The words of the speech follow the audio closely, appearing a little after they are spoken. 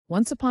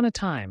Once upon a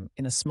time,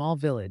 in a small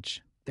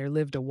village, there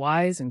lived a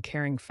wise and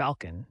caring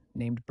falcon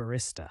named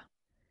Barista.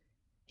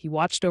 He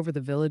watched over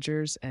the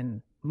villagers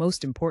and,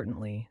 most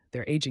importantly,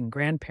 their aging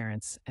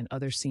grandparents and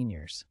other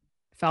seniors.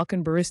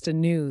 Falcon Barista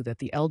knew that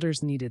the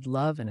elders needed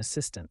love and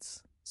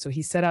assistance, so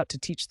he set out to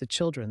teach the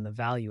children the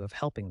value of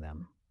helping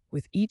them.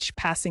 With each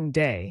passing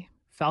day,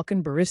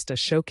 Falcon Barista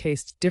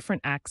showcased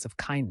different acts of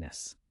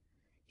kindness.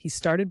 He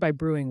started by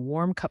brewing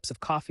warm cups of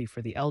coffee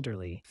for the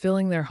elderly,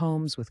 filling their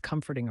homes with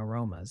comforting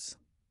aromas.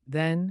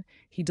 Then,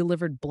 he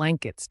delivered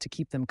blankets to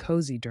keep them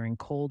cozy during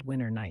cold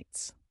winter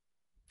nights.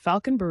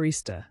 Falcon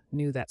Barista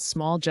knew that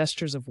small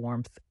gestures of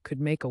warmth could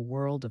make a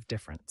world of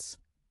difference.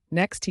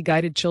 Next, he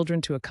guided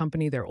children to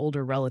accompany their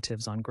older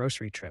relatives on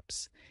grocery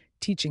trips,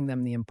 teaching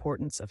them the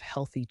importance of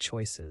healthy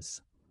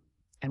choices.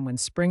 And when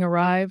spring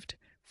arrived,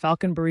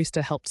 Falcon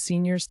Barista helped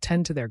seniors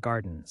tend to their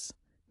gardens,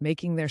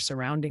 making their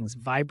surroundings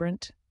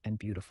vibrant and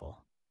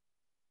beautiful.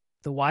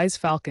 The Wise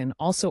Falcon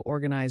also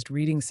organized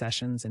reading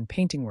sessions and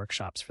painting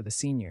workshops for the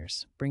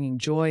seniors, bringing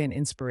joy and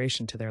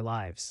inspiration to their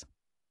lives.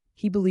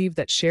 He believed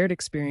that shared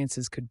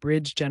experiences could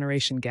bridge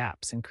generation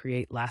gaps and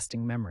create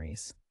lasting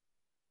memories.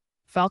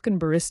 Falcon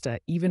Barista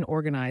even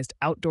organized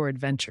outdoor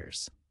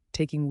adventures,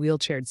 taking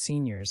wheelchaired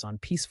seniors on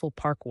peaceful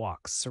park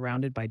walks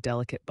surrounded by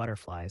delicate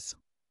butterflies.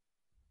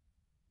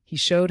 He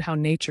showed how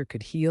nature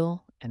could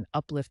heal and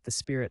uplift the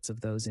spirits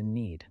of those in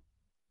need.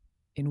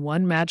 In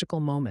one magical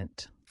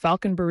moment,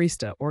 Falcon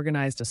Barista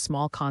organized a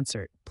small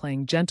concert,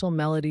 playing gentle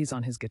melodies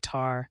on his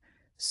guitar,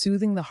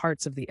 soothing the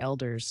hearts of the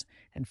elders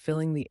and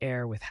filling the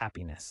air with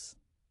happiness.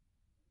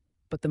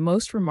 But the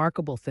most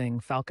remarkable thing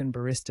Falcon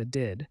Barista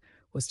did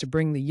was to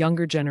bring the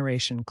younger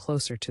generation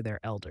closer to their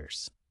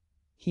elders.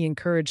 He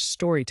encouraged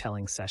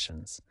storytelling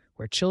sessions,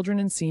 where children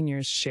and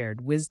seniors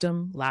shared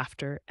wisdom,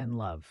 laughter, and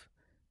love.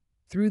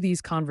 Through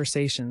these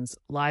conversations,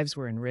 lives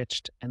were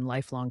enriched and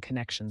lifelong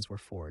connections were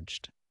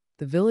forged.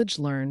 The village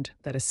learned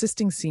that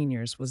assisting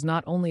seniors was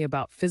not only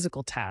about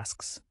physical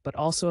tasks, but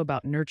also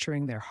about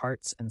nurturing their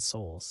hearts and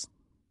souls.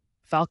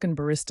 Falcon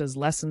Barista's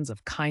lessons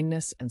of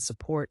kindness and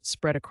support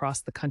spread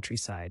across the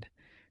countryside,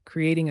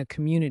 creating a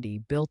community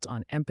built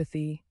on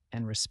empathy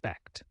and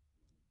respect.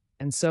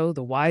 And so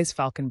the wise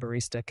Falcon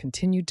Barista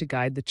continued to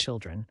guide the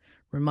children,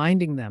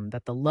 reminding them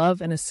that the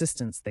love and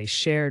assistance they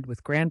shared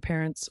with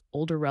grandparents,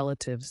 older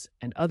relatives,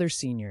 and other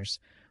seniors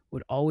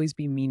would always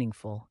be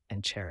meaningful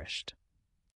and cherished.